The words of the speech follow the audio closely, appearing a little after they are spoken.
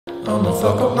I'ma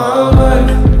fuck up my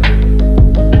life.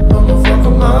 I'ma fuck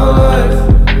up my life.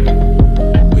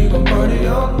 We gon' party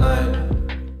all night.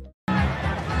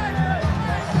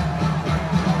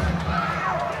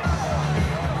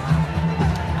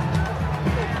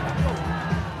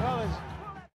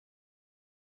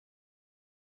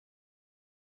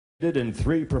 In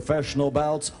 3 professional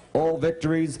bouts, all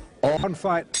victories, all... One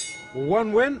fight,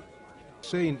 one win.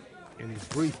 Seen in his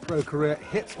brief pro career,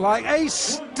 hits like a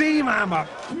steam hammer.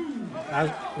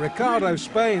 As Ricardo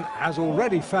Spain has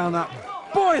already found that.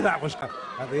 Boy, that was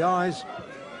at the eyes.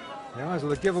 The eyes of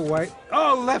the giveaway.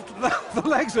 Oh, left, the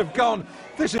legs have gone.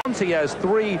 This is... He has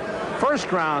 3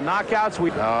 first-round knockouts.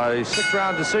 A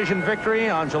 6-round decision victory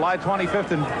on July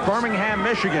 25th in Birmingham,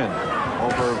 Michigan,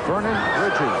 over Vernon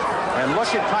Bridges. And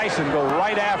look at Tyson go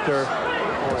right after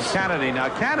Kennedy. Now,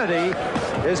 Kennedy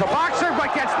is a boxer,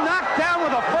 but gets knocked down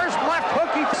with a first left hook.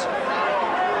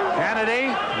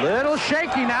 Kennedy, little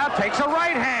shaky now, takes a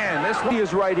right hand. This one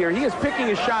is right here. He is picking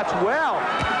his shots well.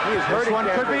 He is hurting. This one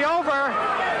could be over.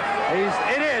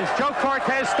 It is. Joe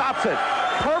Cortez stops it.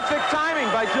 Perfect timing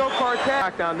by Joe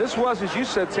Cortez. Down. This was, as you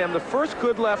said, Sam, the first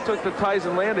good left hook that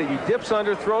Tyson landed. He dips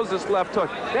under, throws this left hook.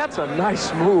 That's a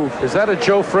nice move. Is that a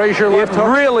Joe Frazier left hook?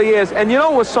 It really is. And you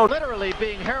know what's so... Literally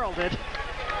being heralded.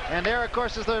 And there, of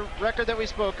course, is the record that we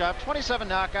spoke of. 27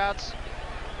 knockouts.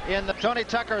 Tony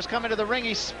Tucker has come into the ring.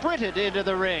 He sprinted into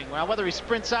the ring. Well, whether he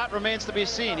sprints out remains to be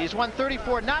seen. He's won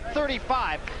 34, not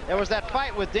 35. There was that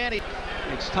fight with Danny.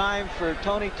 It's time for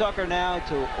Tony Tucker now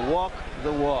to walk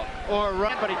the walk. Or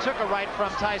run, but he took a right from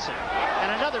Tyson.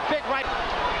 And another big right.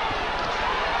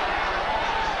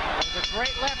 There's a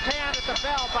great left hand at the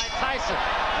bell by Tyson.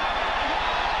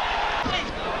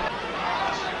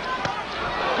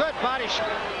 Good body shot.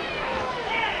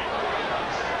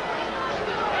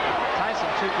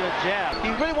 Too good jab. He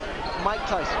really wants Mike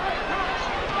Tyson.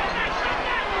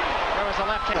 There was a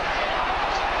left hand.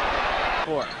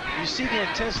 You see the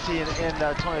intensity in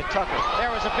Tony Tucker.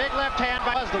 There was a big left hand,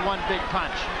 but was the one big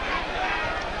punch.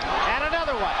 And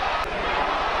another one.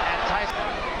 And Tyson.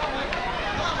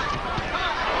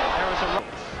 There was a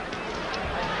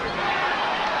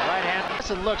right hand.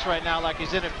 Tyson looks right now like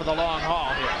he's in it for the long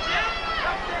haul here.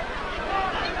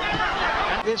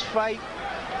 This fight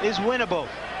is winnable.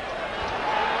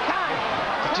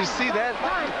 Did you see that?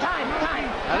 Time.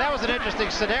 Now that was an interesting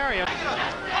scenario.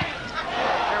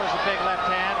 There was a big left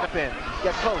hand.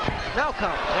 Get close. Now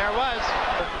come. There was.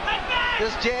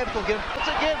 This jab will get him.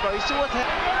 Once again, bro. You see what's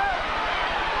happening?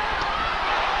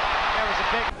 There was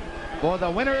a big... For the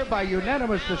winner by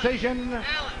unanimous decision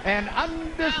and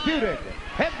undisputed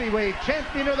heavyweight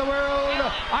champion of the world,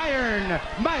 Iron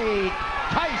Mike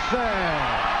Tyson.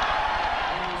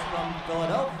 From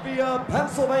Philadelphia,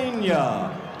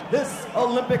 Pennsylvania. This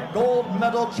Olympic gold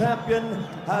medal champion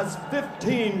has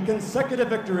 15 consecutive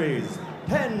victories,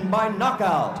 10 by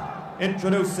knockout.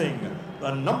 Introducing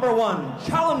the #1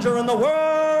 challenger in the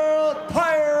world,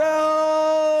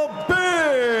 Tyrell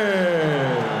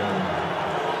Big.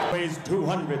 Weighs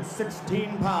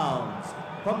 216 pounds.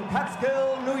 From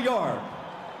Catskill, New York.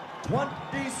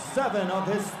 27 of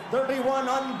his 31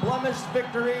 unblemished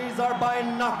victories are by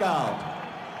knockout.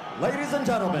 Ladies and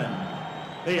gentlemen,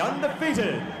 the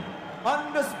undefeated,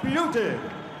 undisputed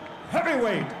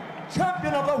heavyweight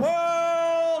champion of the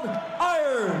world,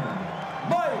 Iron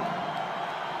Mike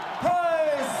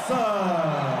Tyson.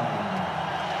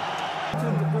 To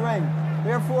the ring.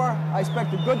 Therefore, I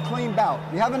expect a good, clean bout.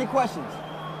 Do you have any questions?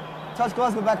 Touch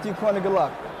gloves, go back to your corner. Good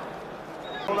luck.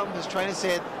 His trainer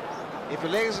said, if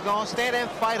your legs are gone, stand there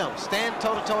and fight them. Stand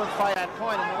toe-to-toe and fight. That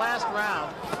point in the last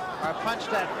round, I punched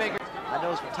that figure. I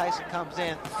notice when Tyson comes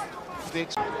in,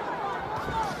 big. And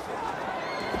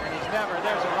he's never,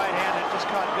 there's a right hand that just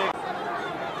caught Big.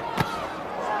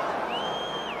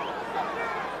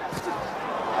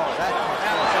 Oh, that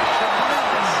was a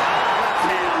tremendous left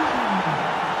hand.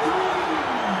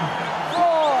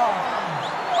 4,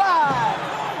 5,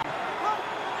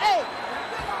 8,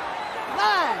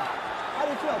 9. How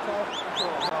do you feel, Charles?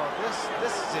 Oh,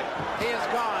 this is it. He is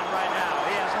gone right now.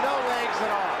 He has no legs at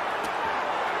all.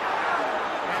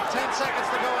 10 seconds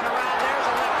to go in a round. There's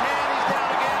a left hand. He's down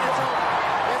again. It's over.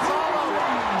 It's all over.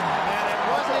 And it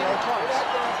wasn't even close.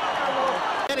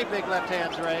 Any big left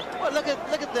hands, Ray? Well, look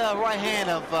at the right hand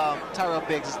of Tyrell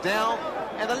Biggs. It's down,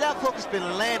 and the left hook has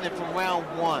been landed from round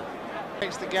 1.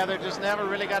 Things together, just never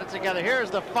really got it together. Here's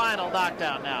the final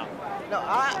knockdown now. No,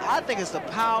 I think it's the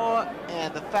power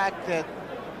and the fact that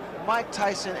Mike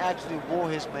Tyson actually wore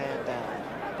his man down.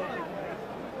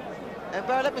 And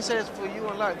Barry, let me say this for you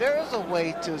and Larry. There is a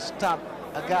way to stop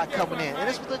a guy coming in, and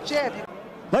it's with a jab.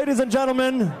 Ladies and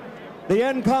gentlemen, The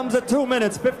end comes at 2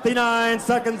 minutes, 59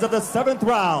 seconds of the 7th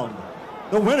round.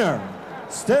 The winner,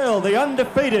 still the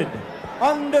undefeated,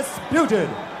 undisputed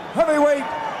heavyweight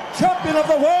champion of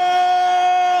the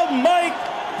world, Mike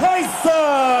Tyson!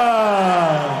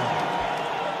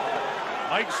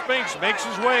 Mike Spinks makes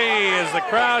his way as the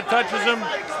crowd touches him.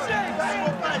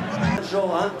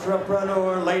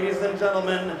 Entrepreneur, ladies and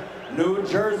gentlemen, New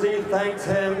Jersey thanks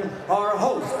him, our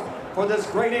host for this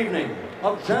great evening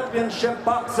of championship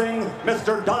boxing,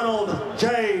 Mr. Donald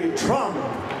J. Trump.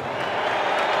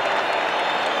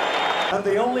 And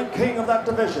the only king of that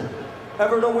division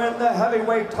ever to win the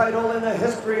heavyweight title in the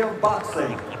history of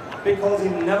boxing. Because he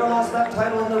never lost that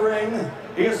title in the ring,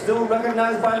 he is still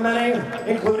recognized by many,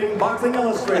 including Boxing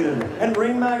Illustrated and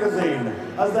Ring Magazine,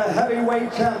 as the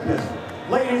heavyweight champion.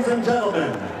 Ladies and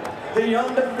gentlemen, the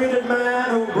undefeated man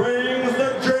who brings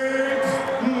the jigs,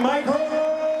 Michael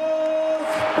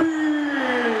Speed.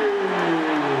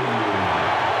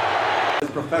 His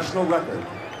professional record,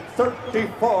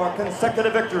 34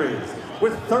 consecutive victories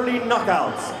with 30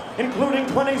 knockouts, including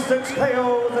 26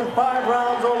 KOs in 5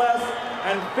 rounds or less,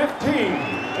 and 15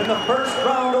 in the first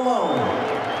round alone.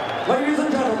 Ladies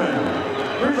and gentlemen,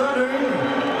 presenting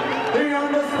the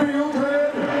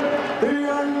undisputed,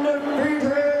 the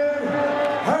undefeated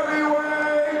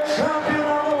heavyweight champion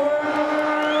of the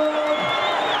world,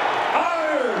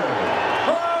 Iron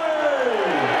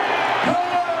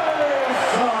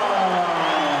Tyson!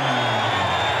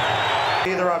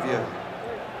 Either of you.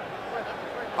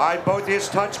 I both his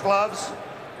touch gloves.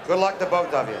 Good luck to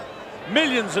both of you.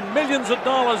 Millions and millions of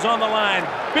dollars on the line.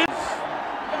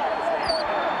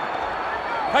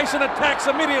 Tyson attacks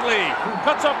immediately,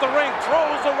 cuts off the ring,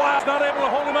 throws the wild. Not able to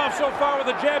hold him off so far with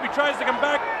a jab. He tries to come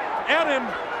back at him,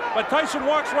 but Tyson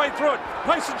walks right through it.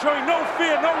 Tyson showing no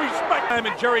fear, no respect. And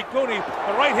Jerry Cooney,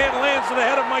 the right hand lands to the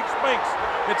head of Mike Spinks.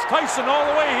 It's Tyson all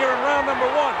the way here in round number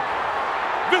 1.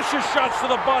 Vicious shots to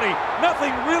the body.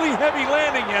 Nothing really heavy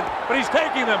landing yet, but he's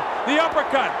taking them. The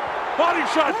uppercut. Body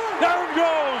shot, down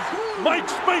goes Mike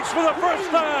Spinks for the first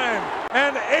time,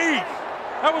 and 8.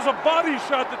 That was a body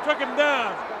shot that took him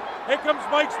down. Here comes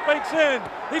Mike Spinks in.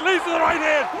 He leads to the right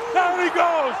hand, down he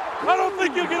goes. I don't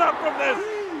think he'll get up from this.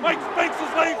 Mike Spinks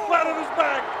is laying flat on his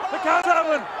back. The count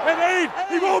 7 and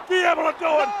 8, he won't be able to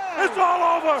do it. It's all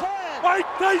over. Mike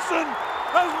Tyson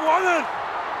has won it.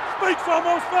 Spinks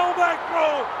almost fell back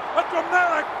through a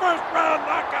dramatic first round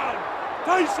knockout.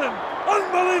 Tyson,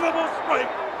 unbelievable strike.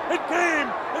 It came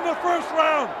in the first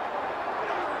round.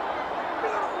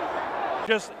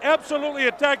 Just absolutely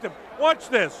attacked him. Watch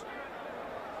this.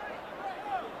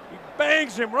 He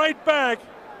bangs him right back.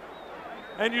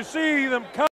 And you see them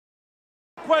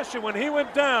question when he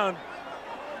went down.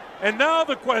 And now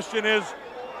the question is,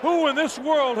 who in this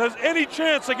world has any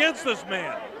chance against this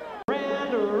man?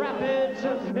 Grand Rapids,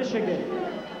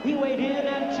 Michigan. He weighed in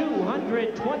at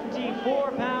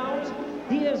 224 pounds.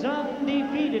 He is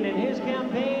undefeated in his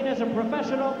campaign as a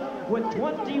professional with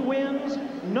 20 wins,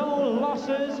 no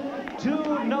losses,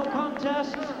 2 no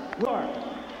contests.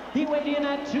 He weighed in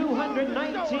at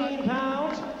 219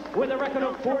 pounds with a record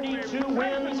of 42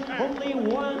 wins, only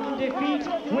 1 defeat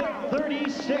with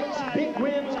 36 big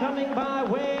wins coming by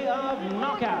way of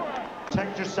knockout.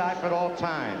 Protect your side at all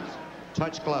times.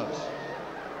 Touch gloves.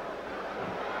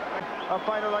 A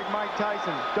fighter like Mike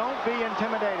Tyson, don't be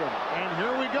intimidated. And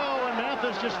here we go, and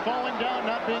Mathis just falling down,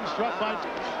 not being struck by...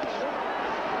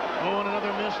 Oh, and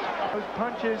another missed. Those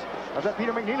punches of that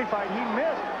Peter McNeely fight, he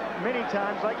missed many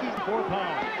times like he's 4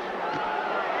 pounds.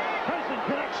 Tyson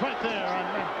connects right there,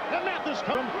 and Mathis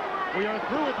comes. We are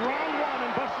through with round 1,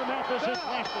 and Buster Mathis is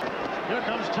lasted. Here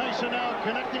comes Tyson now,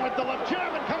 connecting with the left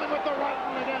jab and coming with the right,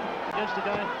 and again against the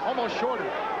guy almost shorter.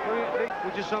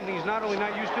 Which is something he's not only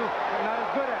not used to, but not as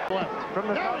good at. Left. From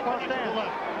the southpaw stand.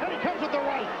 Left. And he comes with the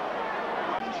right.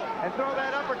 And throw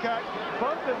that uppercut.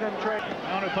 Both of them trade.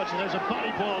 Counter punching. There's a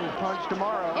body blow. Punch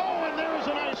tomorrow. Oh, and there is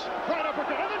a nice right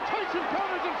uppercut. And then Tyson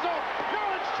counters himself.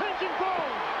 Now it's changing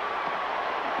blows.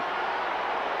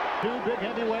 2 big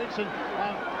heavyweights, and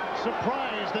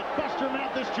surprised that Buster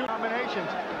Mathis Jr. Combinations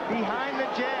behind the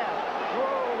jab.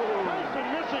 Whoa. Tyson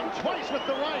missing twice with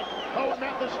the right. Oh,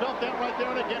 Mathis felt that right there,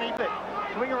 and again he did.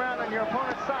 Swing around on your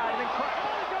opponent's side and then cut.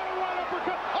 Oh, he got a right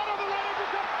uppercut. Another right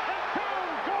uppercut, and down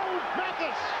goes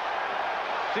Mathis.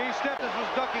 See, Steffens was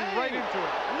ducking right into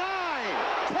it.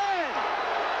 9, 10.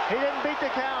 He didn't beat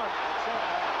the count.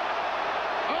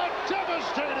 A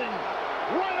devastating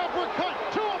right uppercut.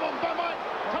 2 of them by Mike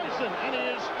Tyson, and he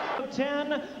is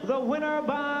 10, the winner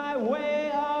by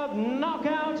way of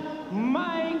knockout,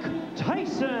 Mike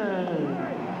Tyson.